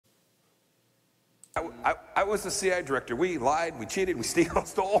I was the CIA director. We lied, we cheated, we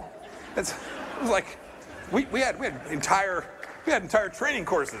stole. It was like we had entire training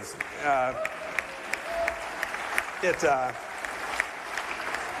courses.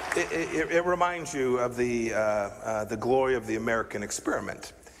 It reminds you of the glory of the American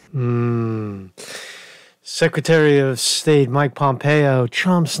experiment. Secretary of State Mike Pompeo,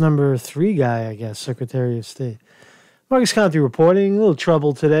 Trump's number 3 guy, I guess, Secretary of State. Marcus Conte reporting, a little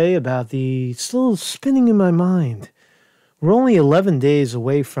trouble today about still spinning in my mind. We're only 11 days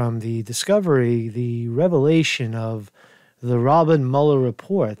away from the discovery, the revelation of the Robert Mueller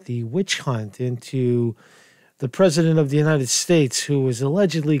report, the witch hunt into the President of the United States, who was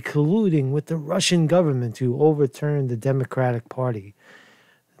allegedly colluding with the Russian government to overturn the Democratic Party,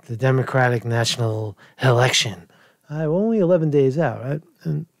 the Democratic National Election. We're only 11 days out, right?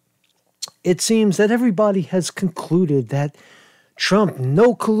 And it seems that everybody has concluded that Trump,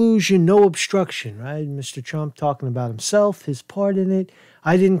 no collusion, no obstruction, right? Mr. Trump talking about himself, his part in it.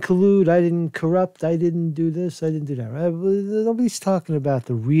 I didn't collude, I didn't corrupt, I didn't do this, I didn't do that, right? Nobody's talking about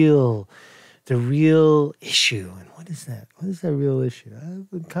the real issue. And what is that? What is that real issue?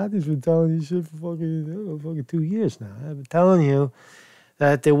 Conte's been telling you shit for fucking 2 years now. I've been telling you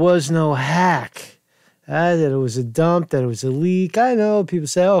that there was no hack, that it was a dump, that it was a leak. I know people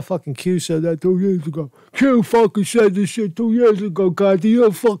say, oh, fucking Q said that 2 years ago. Q fucking said this shit 2 years ago, Conte. You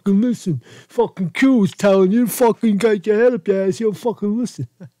don't fucking listen. Fucking Q was telling you, fucking get your head up your ass. You don't fucking listen.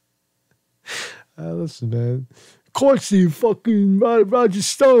 Listen, man. Of course, the fucking Roger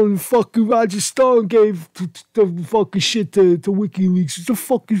Stone gave the fucking shit to WikiLeaks. What the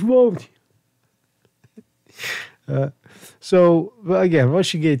fuck is wrong with you? So, again,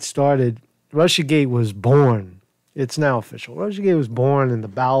 RussiaGate started. RussiaGate was born. It's now official. RussiaGate was born in the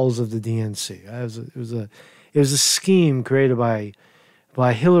bowels of the DNC. It was a scheme created by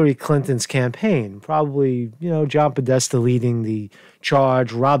Hillary Clinton's campaign. Probably, John Podesta leading the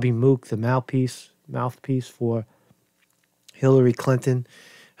charge, Robbie Mook, the mouthpiece for Hillary Clinton.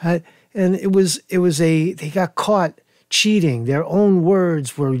 And they got caught cheating. Their own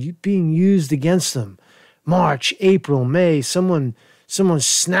words were being used against them. March, April, May, someone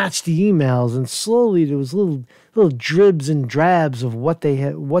snatched the emails, and slowly there was little dribs and drabs of what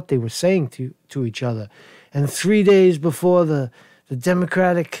they were saying to each other. And 3 days before the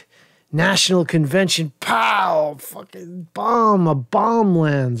Democratic National Convention, pow, fucking a bomb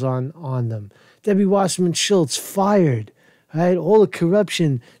lands on them. Debbie Wasserman Schultz fired. Right, all the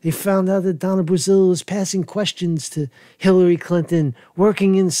corruption. They found out that Donna Brazile was passing questions to Hillary Clinton,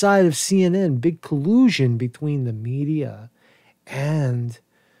 working inside of CNN. Big collusion between the media and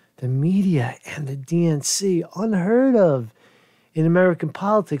the DNC, unheard of in American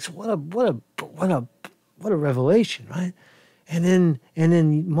politics. What a revelation, right? And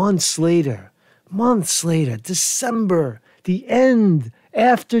then months later, December, the end,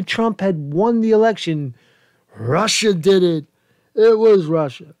 after Trump had won the election, Russia did it. It was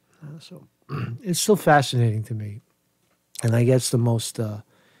Russia. So it's still fascinating to me. And I guess the most, the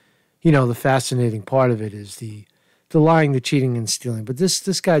fascinating part of it is the lying, the cheating, and stealing. But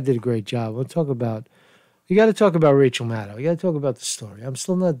this guy did a great job. You got to talk about Rachel Maddow. You got to talk about the story. I'm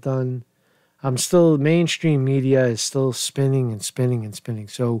still not done. Mainstream media is still spinning and spinning and spinning.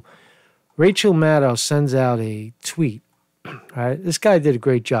 So Rachel Maddow sends out a tweet. Right? This guy did a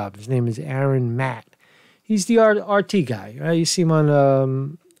great job. His name is Aaron Matt. He's the RT guy, right? You see him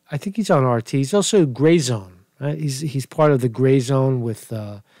on, I think he's on RT. He's also Gray Zone, right? He's part of the Gray Zone with,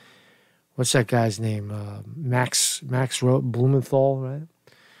 what's that guy's name? Max Blumenthal, right?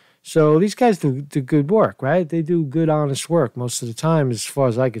 So these guys do good work, right? They do good, honest work most of the time, as far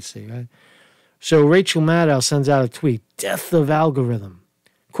as I could see, right? So Rachel Maddow sends out a tweet, death of algorithm.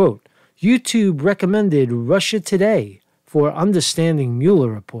 Quote, YouTube recommended Russia Today for understanding Mueller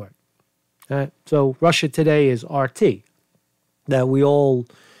report. So Russia Today is RT, that we all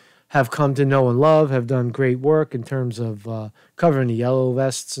have come to know and love, have done great work in terms of covering the yellow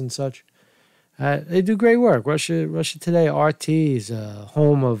vests and such. They do great work. Russia Today, RT, is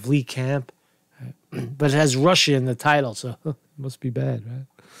home of Lee Camp, but it has Russia in the title, so it must be bad, right?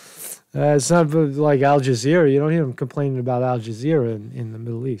 It's not like Al Jazeera. You don't hear them complaining about Al Jazeera in the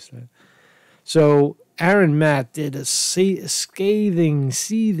Middle East, right? So Aaron Matt did a scathing,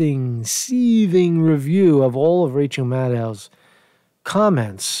 seething review of all of Rachel Maddow's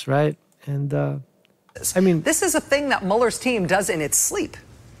comments, right? And, this is a thing that Mueller's team does in its sleep.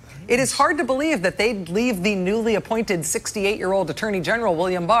 It is hard to believe that they'd leave the newly appointed 68-year-old Attorney General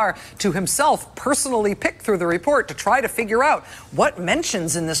William Barr to himself personally pick through the report to try to figure out what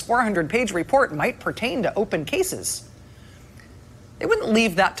mentions in this 400-page report might pertain to open cases. They wouldn't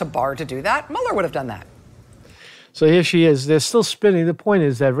leave that to Barr to do that. Mueller would have done that. So here she is. They're still spinning. The point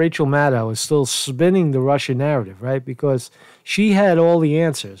is that Rachel Maddow is still spinning the Russia narrative, right? Because she had all the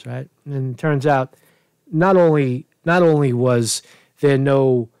answers, right? And it turns out not only was there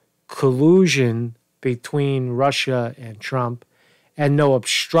no collusion between Russia and Trump and no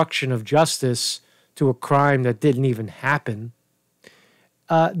obstruction of justice to a crime that didn't even happen,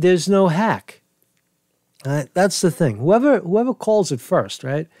 there's no hack. That's the thing. Whoever calls it first,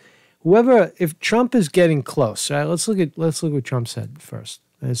 right? If Trump is getting close, right? Let's look at what Trump said first.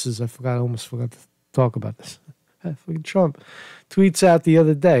 I almost forgot to talk about this. Trump tweets out the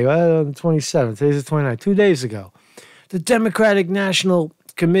other day, on the 27th, today's the 29th, 2 days ago. The Democratic National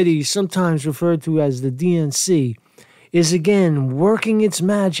Committee, sometimes referred to as the DNC, is again working its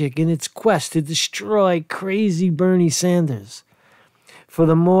magic in its quest to destroy crazy Bernie Sanders. For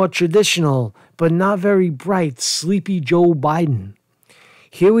the more traditional, but not very bright, sleepy Joe Biden.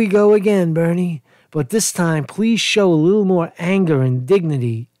 Here we go again, Bernie. But this time, please show a little more anger and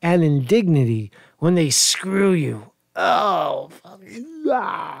dignity when they screw you. Oh,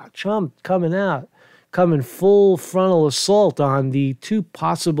 Trump coming full frontal assault on the two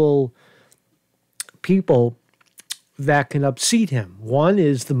possible people that can upseat him. One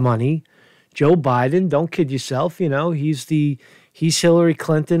is the money. Joe Biden, don't kid yourself, he's Hillary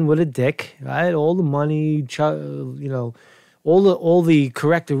Clinton with a dick, right? All the money, all the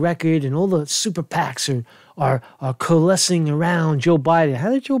corrected record and all the super PACs are coalescing around Joe Biden.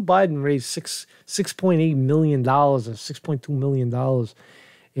 How did Joe Biden raise $6.8 million or $6.2 million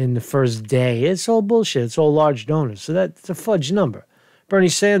in the first day? It's all bullshit. It's all large donors. So that's a fudge number. Bernie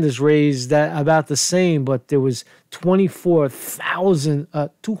Sanders raised that about the same, but there was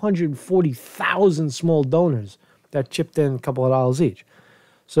 240,000 small donors that chipped in a couple of dollars each.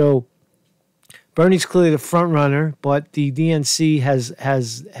 So Bernie's clearly the front runner, but the DNC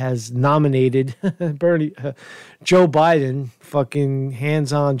has nominated Joe Biden, fucking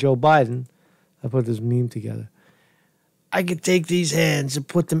hands-on Joe Biden. I put this meme together. I could take these hands and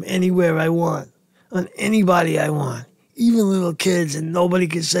put them anywhere I want, on anybody I want, even little kids, and nobody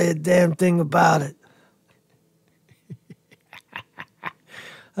can say a damn thing about it.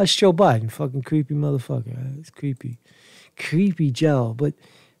 That's Joe Biden, fucking creepy motherfucker. Right? It's creepy Joe. But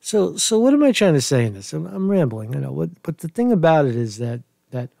so what am I trying to say in this? I'm rambling, I know. But the thing about it is that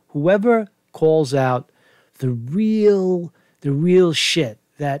whoever calls out the real shit,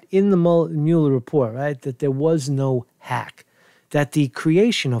 that in the Mueller report, right, that there was no hack, that the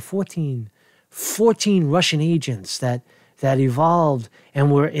creation of 14 Russian agents that evolved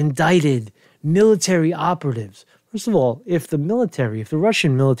and were indicted, military operatives. First of all, if the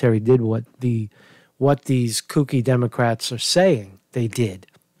Russian military did what these kooky Democrats are saying they did,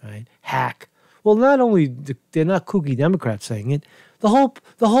 right? Hack. Well, not only they're not kooky Democrats saying it, the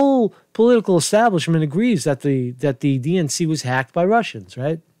whole political establishment agrees that the DNC was hacked by Russians,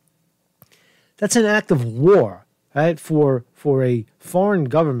 right? That's an act of war, right? For a foreign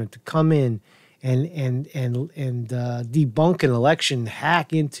government to come in and debunk an election,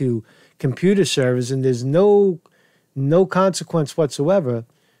 hack into computer servers, and there's no consequence whatsoever,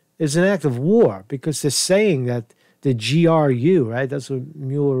 is an act of war, because they're saying that the GRU, right? That's what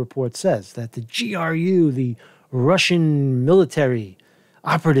Mueller report says, that the GRU, the Russian military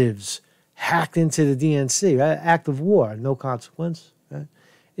operatives, hacked into the DNC, right? Act of war, no consequence. Right?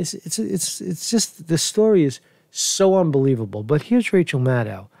 It's just, the story is so unbelievable. But here's Rachel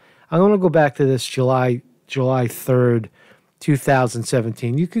Maddow. I want to go back to this July 3rd,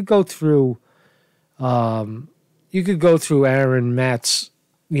 2017. You could go through Aaron Matt's,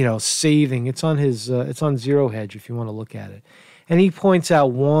 saving. It's on Zero Hedge if you want to look at it. And he points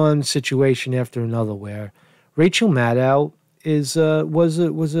out one situation after another where Rachel Maddow was a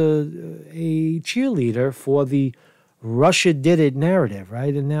cheerleader for the Russia did it narrative,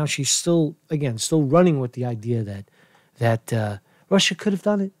 right? And now she's still running with the idea that Russia could have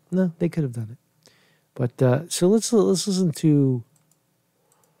done it. No, they could have done it. But so let's listen to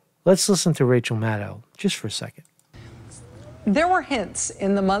Rachel Maddow just for a second. There were hints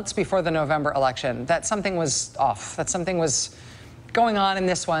in the months before the November election that something was off, that something was going on in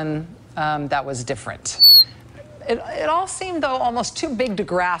this one that was different. It all seemed, though, almost too big to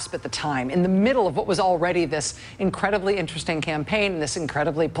grasp at the time, in the middle of what was already this incredibly interesting campaign, this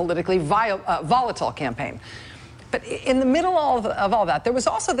incredibly politically volatile campaign. But in the middle of all that, there was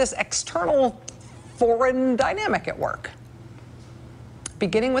also this external foreign dynamic at work.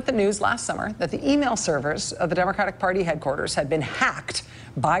 Beginning with the news last summer that the email servers of the Democratic Party headquarters had been hacked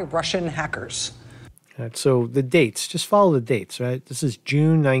by Russian hackers. Right, so the dates, just follow the dates, right? This is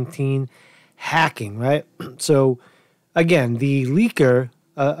June 19, hacking, right? So again, the leaker,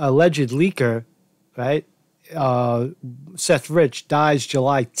 alleged leaker, right? Seth Rich dies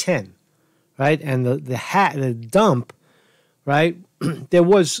July 10, right? And the dump, right? there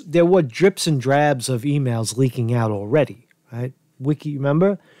were drips and drabs of emails leaking out already, right?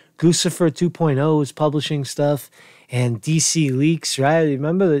 Remember? Guccifer 2.0 was publishing stuff, and DC Leaks, right?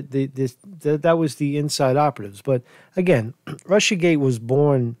 Remember that was the inside operatives. But again,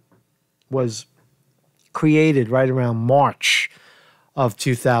 RussiaGate was created right around March of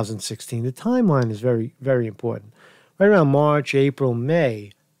 2016. The timeline is very, very important. Right around March, April,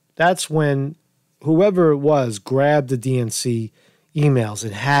 May, that's when whoever it was grabbed the DNC emails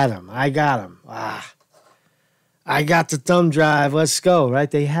and had them. I got them. I got the thumb drive. Let's go, right?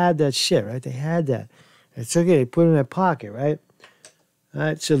 They had that shit, right? They had that. It's okay. They put it in their pocket, right? All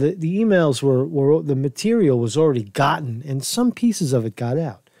right. So the emails were the material was already gotten, and some pieces of it got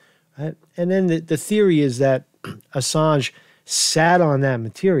out, right? And then the theory is that Assange sat on that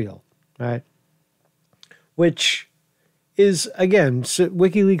material, right? Which is, again, so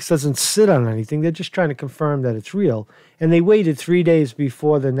WikiLeaks doesn't sit on anything. They're just trying to confirm that it's real. And they waited 3 days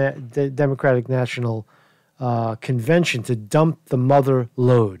before the Democratic National Convention to dump the mother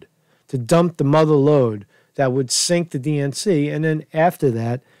load, that would sink the DNC. And then after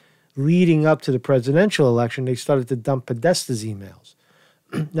that, leading up to the presidential election, they started to dump Podesta's emails.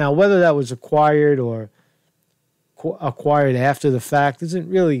 Now, whether that was acquired or acquired after the fact it's not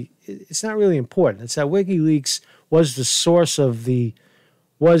really important. It's that WikiLeaks was the source of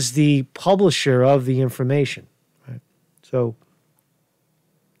was the publisher of the information, right? So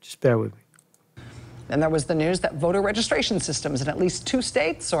just bear with me. And there was the news that voter registration systems in at least 2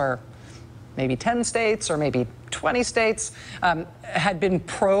 states, or maybe 10 states, or maybe 20 states, had been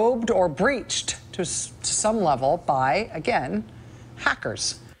probed or breached to some level by, again,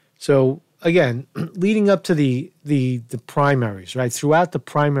 hackers. So again, leading up to the primaries, right? Throughout the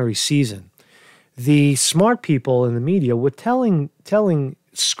primary season, the smart people in the media were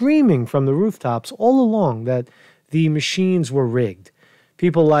screaming from the rooftops all along that the machines were rigged.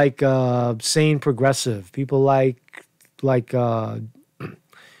 People like Sane Progressive, people like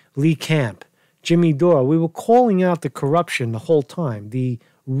Lee Camp, Jimmy Dore, we were calling out the corruption the whole time, the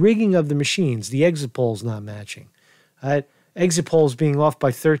rigging of the machines, the exit polls not matching, right? Exit polls being off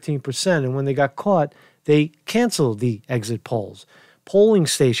by 13%, and when they got caught, they canceled the exit polls. Polling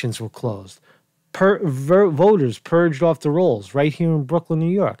stations were closed. Voters purged off the rolls right here in Brooklyn,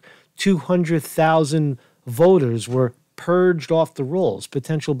 New York. 200,000 voters were purged off the rolls,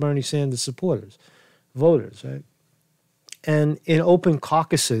 potential Bernie Sanders supporters, voters, right? And in open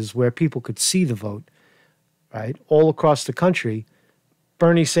caucuses where people could see the vote, right, all across the country,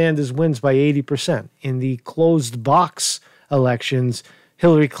 Bernie Sanders wins by 80%. In the closed box elections,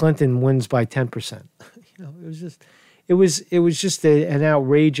 Hillary Clinton wins by 10%. It was just an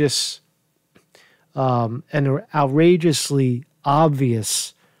outrageously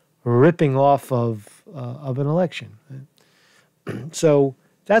obvious ripping off of an election. Right? So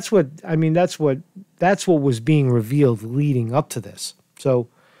that's what was being revealed leading up to this. So,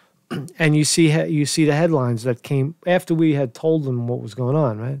 and you see the headlines that came after we had told them what was going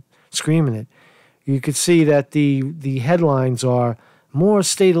on, right? Screaming it. You could see that the headlines are more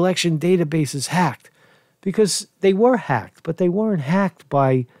state election databases hacked, because they were hacked, but they weren't hacked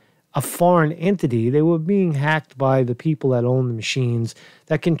by a foreign entity. They were being hacked by the people that own the machines,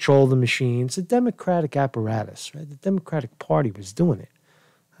 that control the machines, the Democratic apparatus, right? The Democratic Party was doing it.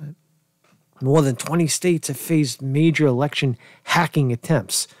 Right? More than 20 states have faced major election hacking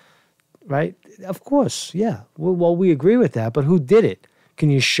attempts, right? Of course, yeah. Well, we agree with that, but who did it? Can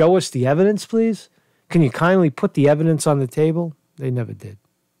you show us the evidence, please? Can you kindly put the evidence on the table? They never did.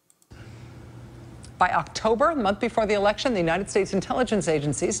 By October, a month before the election, the United States intelligence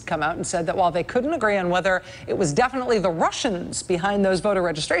agencies had come out and said that while they couldn't agree on whether it was definitely the Russians behind those voter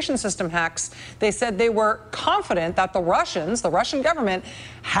registration system hacks, they said they were confident that the Russian government,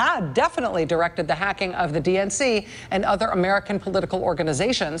 had definitely directed the hacking of the DNC and other American political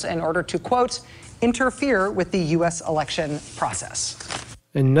organizations in order to, quote, interfere with the U.S. election process.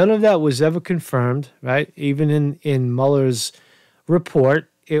 And none of that was ever confirmed, right? Even in Mueller's report,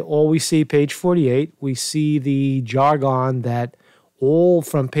 all we see, page 48, we see the jargon that all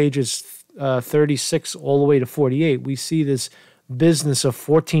from pages 36 all the way to 48, we see this business of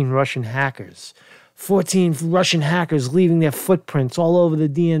 14 Russian hackers. 14 Russian hackers leaving their footprints all over the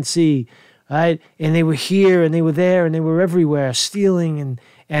DNC, right? And they were here and they were there and they were everywhere, stealing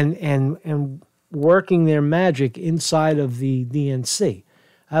and working their magic inside of the DNC.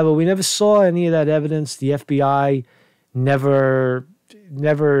 But we never saw any of that evidence. The FBI never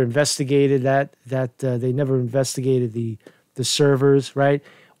never investigated they never investigated the servers, right?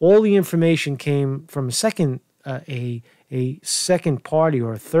 All the information came from a second party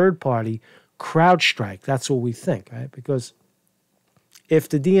or a third party, CrowdStrike. That's what we think, right? Because if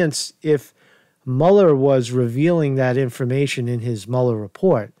Mueller was revealing that information in his Mueller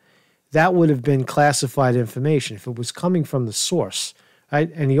report, that would have been classified information if it was coming from the source, right?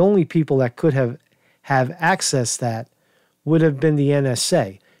 And the only people that could have accessed that would have been the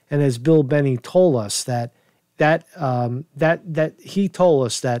NSA. And as Bill Benny told us that he told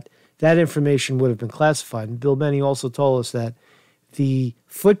us that information would have been classified. And Bill Benny also told us that the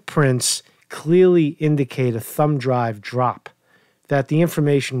footprints clearly indicate a thumb drive drop, that the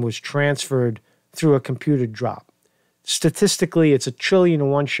information was transferred through a computer drop. Statistically, it's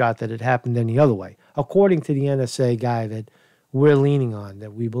 1,000,000,000,000 shot that it happened any other way, according to the NSA guy that we're leaning on,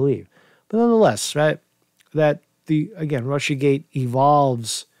 that we believe. But nonetheless, right, that RussiaGate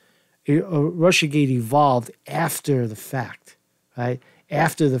evolves. RussiaGate evolved after the fact, right?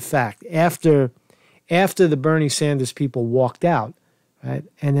 After the fact, after the Bernie Sanders people walked out, right,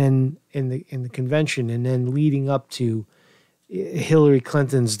 and then in the convention, and then leading up to Hillary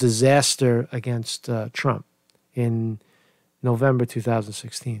Clinton's disaster against Trump in November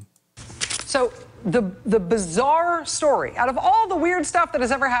 2016. So the bizarre story, out of all the weird stuff that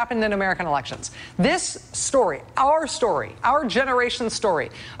has ever happened in American elections, this story, our generation's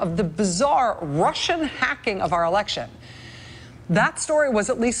story of the bizarre Russian hacking of our election, that story was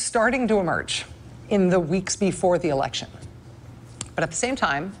at least starting to emerge in the weeks before the election. But at the same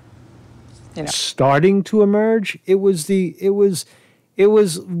time, starting to emerge,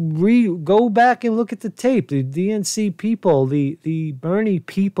 go back and look at the tape. The DNC people, the Bernie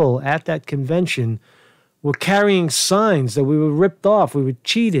people at that convention were carrying signs that we were ripped off, we were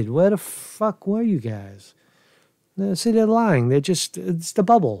cheated. Where the fuck were you guys? See, they're lying. It's the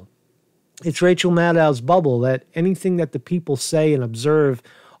bubble. It's Rachel Maddow's bubble, that anything that the people say and observe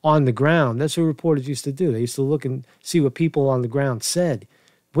on the ground, that's what reporters used to do. They used to look and see what people on the ground said,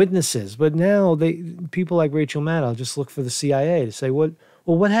 witnesses. But now people like Rachel Maddow just look for the CIA to say, what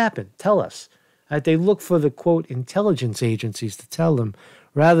happened? Tell us. Right? They look for the, quote, intelligence agencies to tell them,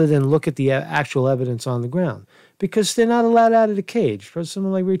 rather than look at the actual evidence on the ground, because they're not allowed out of the cage. For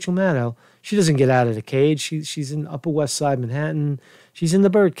someone like Rachel Maddow, she doesn't get out of the cage. She's in Upper West Side Manhattan. She's in the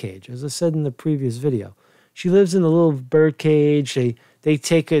bird cage, as I said in the previous video. She lives in a little bird cage. They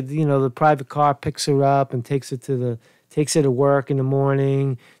take her, the private car picks her up and takes her to work in the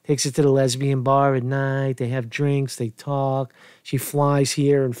morning, takes her to the lesbian bar at night. They have drinks, they talk. She flies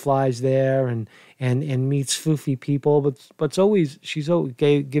here and flies there and meets foofy people. But she's always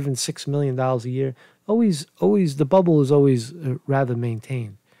given $6 million a year. Always, the bubble is always rather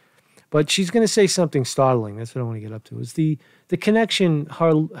maintained. But she's going to say something startling. That's what I want to get up to. Is the connection,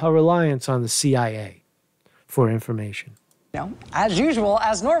 her reliance on the CIA for information. As usual,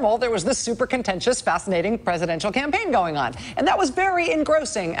 as normal, there was this super contentious, fascinating presidential campaign going on. And that was very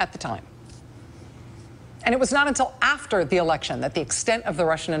engrossing at the time. And it was not until after the election that the extent of the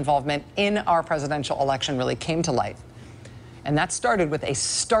Russian involvement in our presidential election really came to light. And that started with a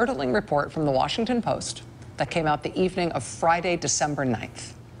startling report from the Washington Post that came out the evening of Friday, December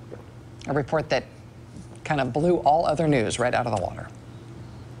 9th. A report that kind of blew all other news right out of the water.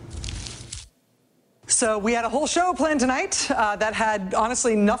 So we had a whole show planned tonight that had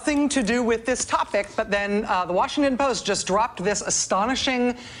honestly nothing to do with this topic, but then the Washington Post just dropped this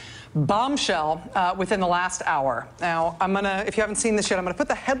astonishing bombshell within the last hour. Now, if you haven't seen this yet, I'm gonna put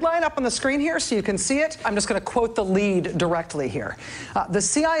the headline up on the screen here so you can see it. I'm just gonna quote the lead directly here. The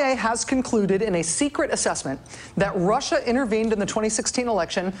CIA has concluded in a secret assessment that Russia intervened in the 2016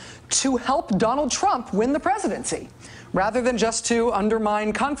 election to help Donald Trump win the presidency, rather than just to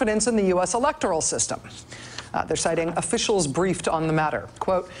undermine confidence in the U.S. electoral system. They're citing officials briefed on the matter.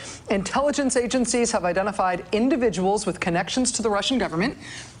 Quote, intelligence agencies have identified individuals with connections to the Russian government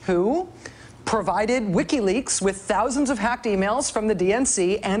who provided WikiLeaks with thousands of hacked emails from the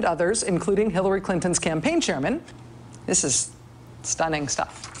DNC and others, including Hillary Clinton's campaign chairman. This is stunning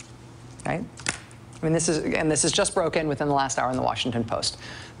stuff, right? I mean, this is just broken within the last hour in the Washington Post.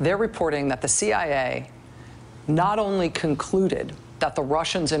 They're reporting that the CIA not only concluded that the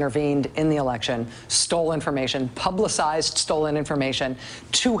Russians intervened in the election, stole information, publicized stolen information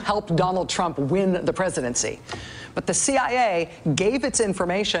to help Donald Trump win the presidency, but the CIA gave its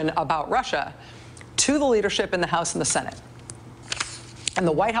information about Russia to the leadership in the House and the Senate. And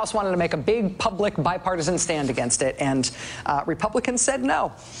the White House wanted to make a big public bipartisan stand against it, and Republicans said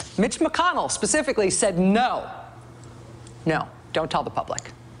no. Mitch McConnell specifically said no. No, don't tell the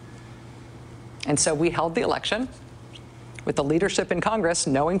public. And so we held the election. with the leadership in Congress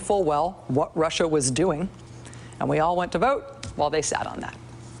knowing full well what Russia was doing, and we all went to vote while they sat on that.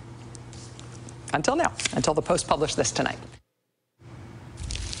 Until now, until the Post published this tonight.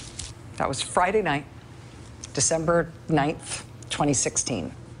 That was Friday night, December 9th,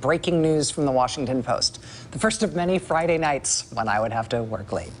 2016. Breaking news from the Washington Post. The first of many Friday nights when I would have to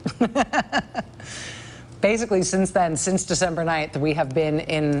work late. Basically, since then, since December 9th, we have been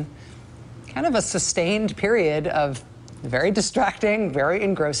in kind of a sustained period of very distracting, very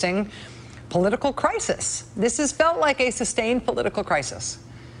engrossing political crisis. This has felt like a sustained political crisis.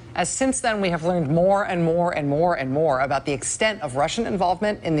 As since then, we have learned more and more and more and more about the extent of Russian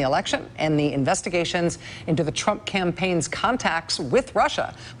involvement in the election and the investigations into the Trump campaign's contacts with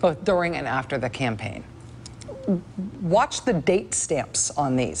Russia, both during and after the campaign. Watch the date stamps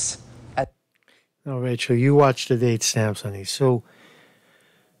on these. Oh, Rachel, you watch the date stamps on these.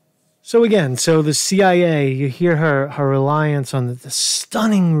 So again, the CIA, you hear her reliance on the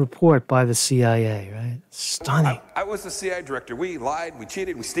stunning report by the CIA, right? Stunning. I was the CIA director. We lied, we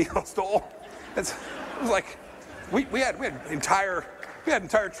cheated, we stole. It was like we had entire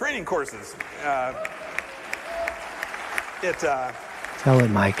training courses. Tell it,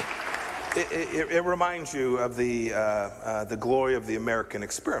 Mike. It reminds you of the glory of the American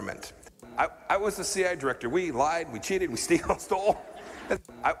experiment. I was the CIA director. We lied, we cheated, we stole.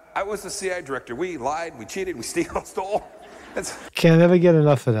 I was the CIA director. We lied, we cheated, we stole. Can never get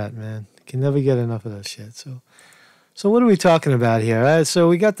enough of that, man. Can never get enough of that shit. So what are we talking about here? Right? So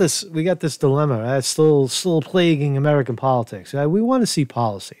we got this dilemma, right? Still plaguing American politics. Right? We want to see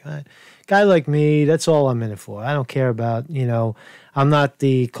policy. Right? Guy like me, that's all I'm in it for. I don't care about, I'm not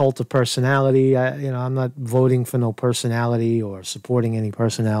the cult of personality. I'm not voting for no personality or supporting any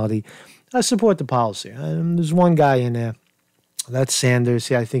personality. I support the policy. There's one guy in there. That's Sanders.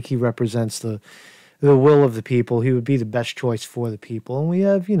 Yeah, I think he represents the will of the people. He would be the best choice for the people. And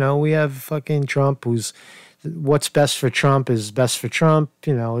we have fucking Trump, who's what's best for Trump is best for Trump.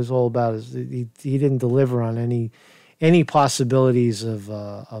 Is all about he didn't deliver on any possibilities of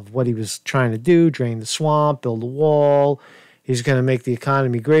what he was trying to do: drain the swamp, build a wall. He's going to make the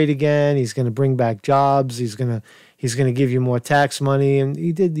economy great again. He's going to bring back jobs. He's going to give you more tax money. And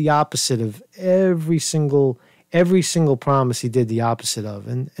he did the opposite of every single promise. He did the opposite of.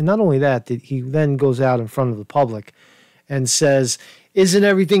 And not only that, he then goes out in front of the public and says, isn't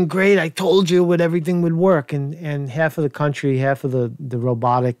everything great? I told you everything would work. And half of the country, half of the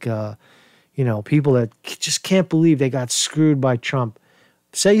robotic, people that just can't believe they got screwed by Trump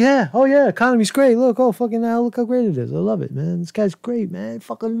say, yeah, oh yeah, economy's great. Look, oh fucking hell, look how great it is. I love it, man. This guy's great, man.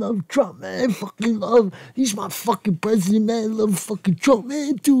 Fucking love Trump, man. He's my fucking president, man. I love fucking Trump,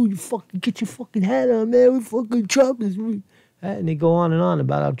 man. Dude, you fucking get your fucking hat on, man. We fucking Trump is. And they go on and on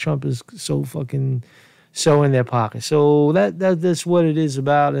about how Trump is so in their pocket. So that's what it is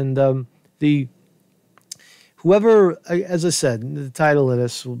about. And whoever, as I said, the title of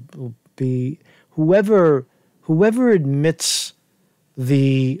this will be whoever admits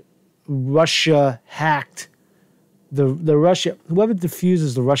the Russia hacked, whoever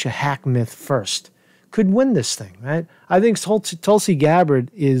diffuses the Russia hack myth first could win this thing, right? I think Tulsi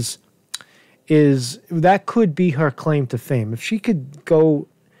Gabbard is that could be her claim to fame. If she could go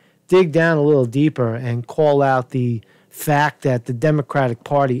dig down a little deeper and call out the fact that the Democratic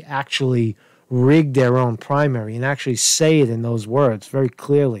Party actually rigged their own primary and actually say it in those words very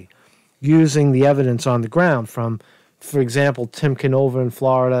clearly, using the evidence on the ground from, for example, Tim Canova in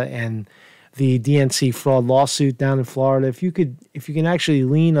Florida and the DNC fraud lawsuit down in Florida. If you can actually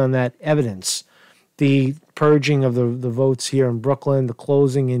lean on that evidence, the purging of the votes here in Brooklyn, the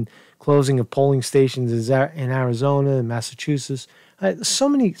closing of polling stations in Arizona and Massachusetts, so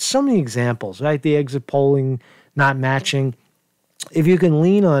many examples, right? The exit polling not matching. If you can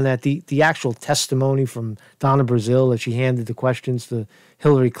lean on that, the actual testimony from Donna Brazile that she handed the questions to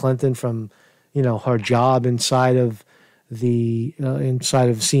Hillary Clinton from, her job inside of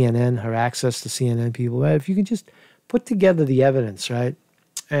CNN, her access to CNN people, right? If you can just put together the evidence, right?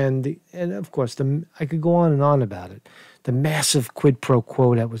 And of course, I could go on and on about it. The massive quid pro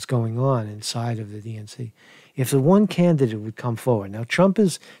quo that was going on inside of the DNC. If the one candidate would come forward. Now, Trump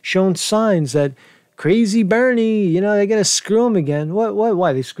has shown signs that crazy Bernie, they're going to screw him again.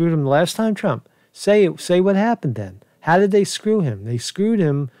 Why? They screwed him the last time, Trump? Say what happened then. How did they screw him? They screwed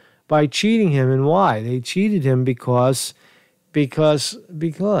him by cheating him. And why? They cheated him because they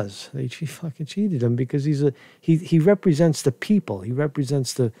fucking cheated him because he represents the people. He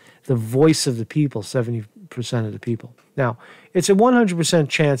represents the voice of the people, 70% of the people. Now, it's a 100%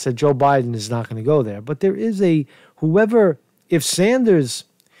 chance that Joe Biden is not going to go there, but there is if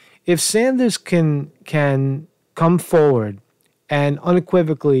Sanders can come forward and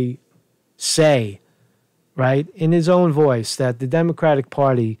unequivocally say, right, in his own voice that the Democratic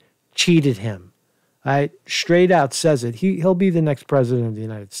Party cheated him, right, straight out says it, he'll be the next president of the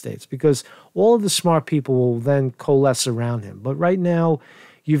United States, because all of the smart people will then coalesce around him. But right now,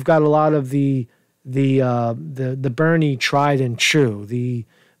 you've got a lot of the Bernie tried and true,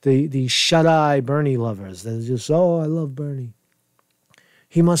 the shut-eye Bernie lovers that are just, oh, I love Bernie.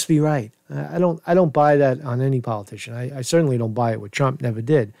 He must be right. I don't buy that on any politician. I certainly don't buy it with Trump. Never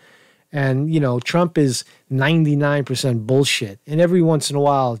did. And, you know, Trump is 99% bullshit. And every once in a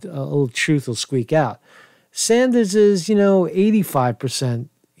while, a little truth will squeak out. Sanders is, 85%.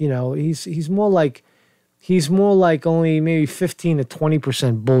 You know, he's more like only maybe 15 to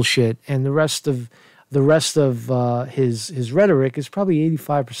 20% bullshit. And the rest of his rhetoric is probably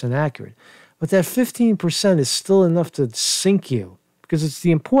 85% accurate. But that 15% is still enough to sink you, because it's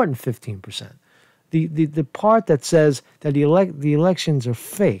the important 15%. The part that says that the elections are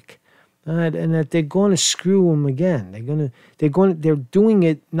fake. And that they're going to screw them again. They're doing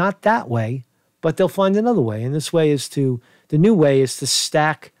it not that way, but they'll find another way. And the new way is to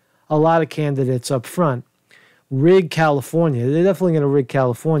stack a lot of candidates up front, rig California. They're definitely going to rig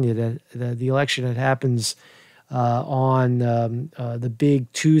California. The election that happens on the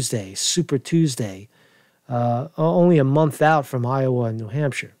big Tuesday, Super Tuesday, only a month out from Iowa and New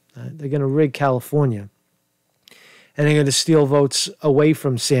Hampshire. They're going to rig California. And they're going to steal votes away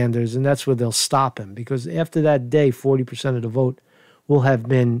from Sanders, and that's where they'll stop him. Because after that day, 40% of the vote will have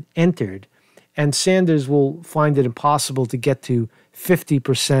been entered, and Sanders will find it impossible to get to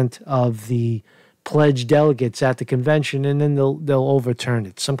 50% of the pledged delegates at the convention, and then they'll overturn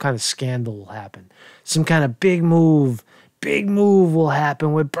it. Some kind of scandal will happen. Some kind of big move will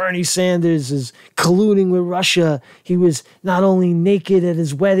happen where Bernie Sanders is colluding with Russia. He was not only naked at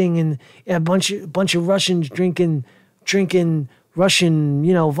his wedding and a bunch of Russians drinking Russian,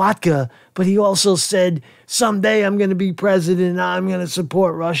 vodka, but he also said, someday I'm going to be president, I'm going to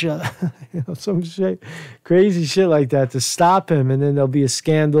support Russia. Some shit, crazy shit like that to stop him, and then there'll be a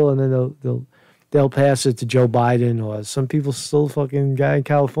scandal, and then they'll pass it to Joe Biden, or some people still fucking guy in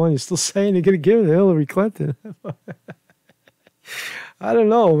California still saying they're going to give it to Hillary Clinton. I don't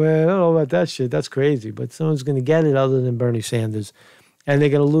know, man. I don't know about that shit. That's crazy, but someone's going to get it other than Bernie Sanders. And they're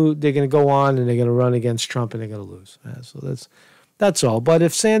going to lose. They're going to go on and they're going to run against Trump and they're going to lose. Yeah, so that's all. But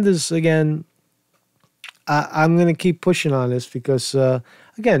if Sanders again, I'm going to keep pushing on this because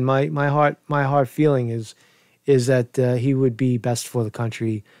again, my heart feeling is that he would be best for the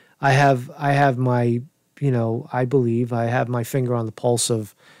country. I have my I believe I have my finger on the pulse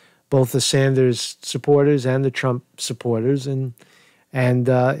of both the Sanders supporters and the Trump supporters, and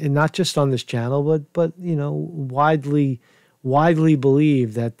not just on this channel, but widely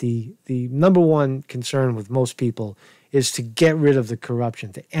believe that the number one concern with most people is to get rid of the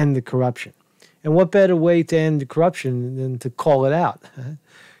corruption, to end the corruption. And what better way to end the corruption than to call it out?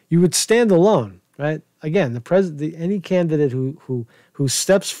 You would stand alone, right? Again, any candidate who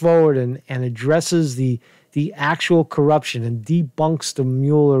steps forward and addresses the actual corruption and debunks the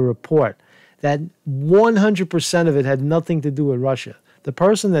Mueller report, that 100% of it had nothing to do with Russia. The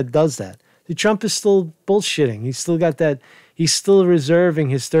person that does that, the Trump is still bullshitting. He's still got that. He's still reserving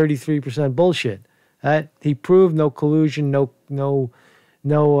his 33% bullshit. Right? He proved no collusion, no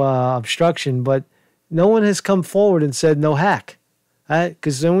obstruction, but no one has come forward and said no hack. Right?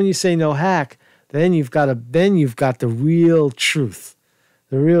 Because then when you say no hack, then you've got the real truth.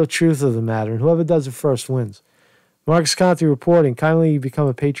 The real truth of the matter, and whoever does it first wins. Marcus Conte reporting. Kindly become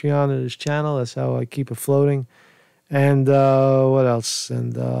a Patreon of this channel. That's how I keep it floating. And what else?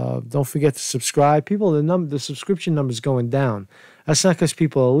 And don't forget to subscribe. People, the subscription number is going down. That's not because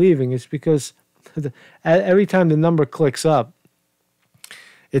people are leaving. It's because every time the number clicks up,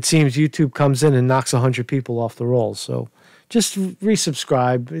 it seems YouTube comes in and knocks 100 people off the roll. So just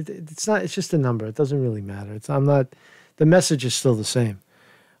resubscribe. It's just a number. It doesn't really matter. The message is still the same.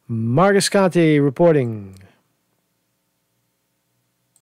 Marcus Conte reporting.